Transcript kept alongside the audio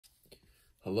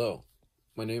Hello,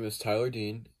 my name is Tyler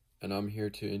Dean, and I'm here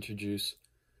to introduce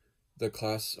the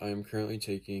class I am currently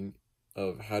taking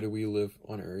of How Do We Live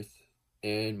on Earth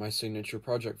and my signature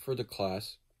project for the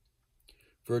class,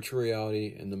 Virtual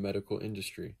Reality in the Medical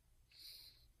Industry.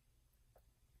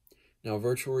 Now,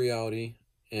 virtual reality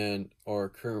and our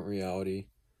current reality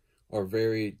are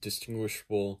very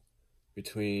distinguishable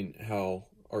between how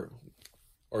our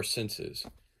senses.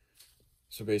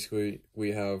 So basically,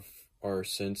 we have our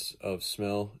sense of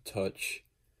smell, touch,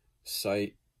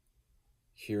 sight,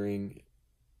 hearing,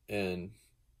 and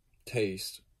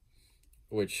taste,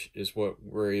 which is what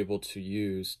we're able to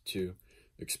use to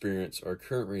experience our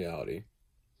current reality.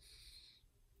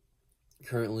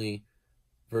 Currently,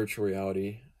 virtual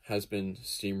reality has been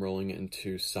steamrolling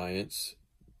into science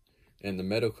and the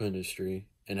medical industry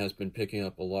and has been picking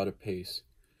up a lot of pace,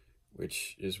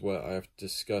 which is what I've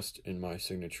discussed in my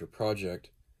signature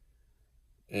project,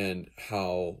 and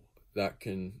how that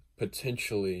can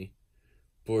potentially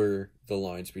blur the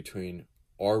lines between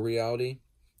our reality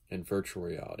and virtual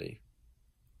reality.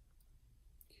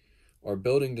 Our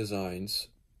building designs,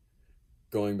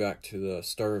 going back to the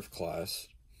start of class,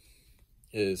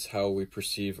 is how we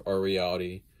perceive our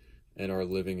reality and our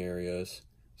living areas,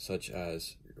 such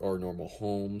as our normal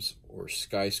homes or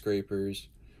skyscrapers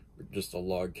or just a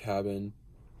log cabin.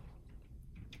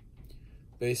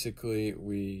 Basically,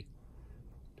 we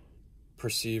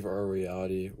perceive our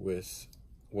reality with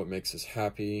what makes us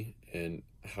happy and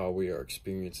how we are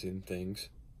experiencing things.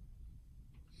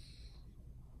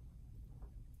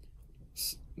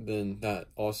 Then that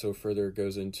also further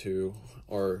goes into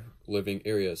our living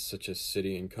areas, such as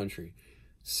city and country.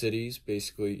 Cities,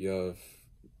 basically, you have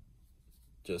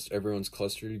just everyone's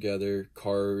clustered together,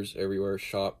 cars everywhere,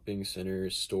 shopping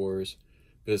centers, stores,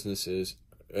 businesses,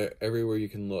 everywhere you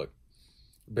can look.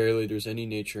 Barely there's any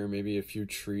nature, maybe a few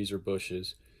trees or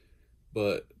bushes,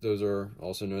 but those are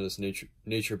also known as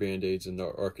nature band-aids in the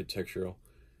architectural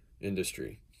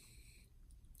industry.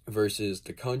 Versus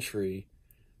the country,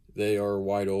 they are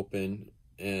wide open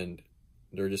and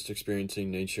they're just experiencing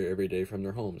nature every day from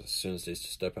their homes. As soon as they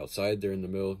step outside, they're in the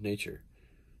middle of nature.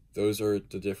 Those are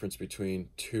the difference between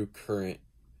two current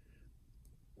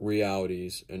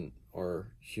realities in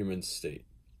our human state.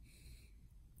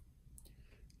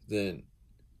 Then,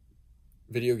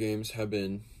 video games have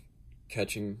been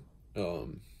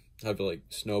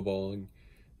snowballing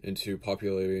into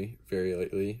popularity very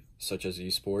lately, such as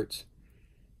esports,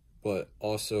 but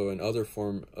also another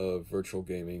form of virtual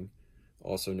gaming,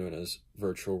 also known as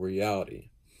virtual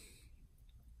reality.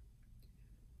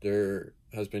 There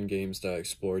has been games that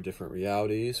explore different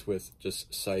realities with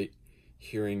just sight,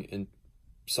 hearing, and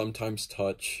sometimes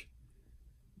touch,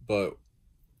 but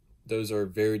those are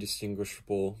very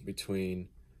distinguishable between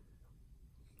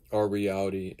our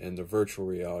reality and the virtual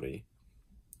reality,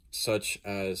 such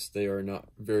as they are not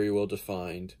very well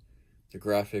defined. The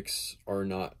graphics are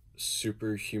not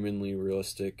superhumanly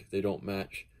realistic. They don't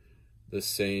match the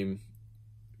same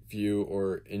view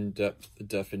or in-depth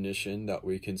definition that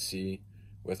we can see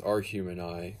with our human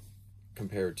eye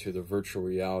compared to the virtual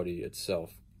reality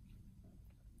itself.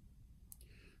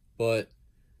 But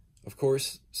of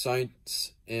course,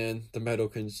 science and the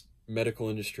medical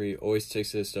industry always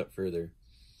takes it a step further.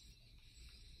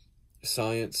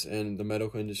 Science and the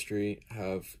medical industry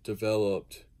have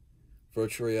developed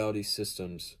virtual reality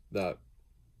systems that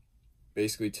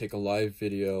basically take a live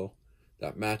video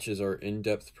that matches our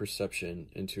in-depth perception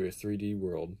into a 3D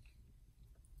world.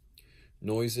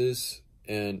 Noises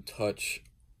and touch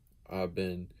have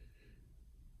been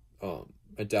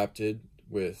adapted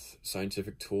with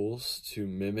scientific tools to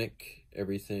mimic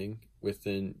everything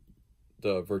within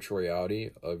the virtual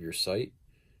reality of your sight.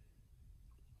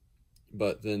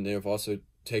 But then they have also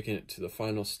taken it to the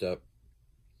final step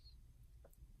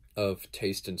of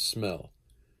taste and smell,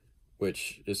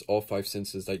 which is all five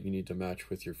senses that you need to match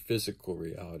with your physical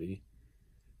reality.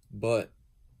 But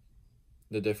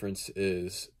the difference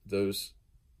is those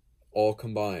all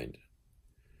combined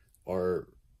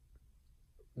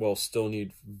still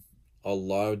need a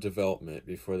lot of development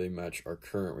before they match our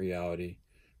current reality,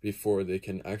 before they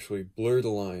can actually blur the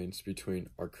lines between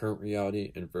our current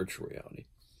reality and virtual reality.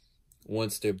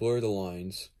 Once they blur the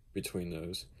lines between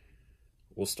those,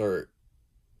 we'll start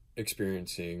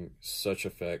experiencing such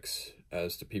effects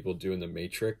as the people do in The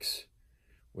Matrix,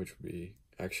 which would be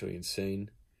actually insane.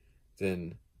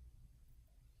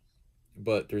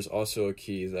 But there's also a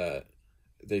key that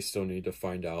they still need to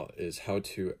find out, is how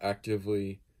to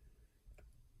actively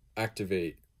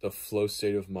activate the flow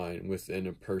state of mind within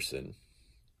a person,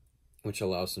 which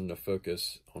allows them to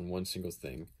focus on one single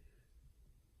thing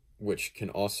which can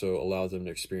also allow them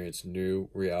to experience new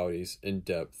realities in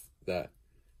depth that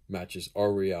matches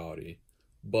our reality,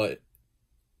 but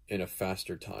in a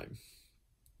faster time.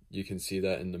 You can see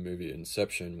that in the movie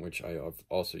Inception, which I have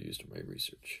also used in my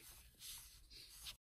research.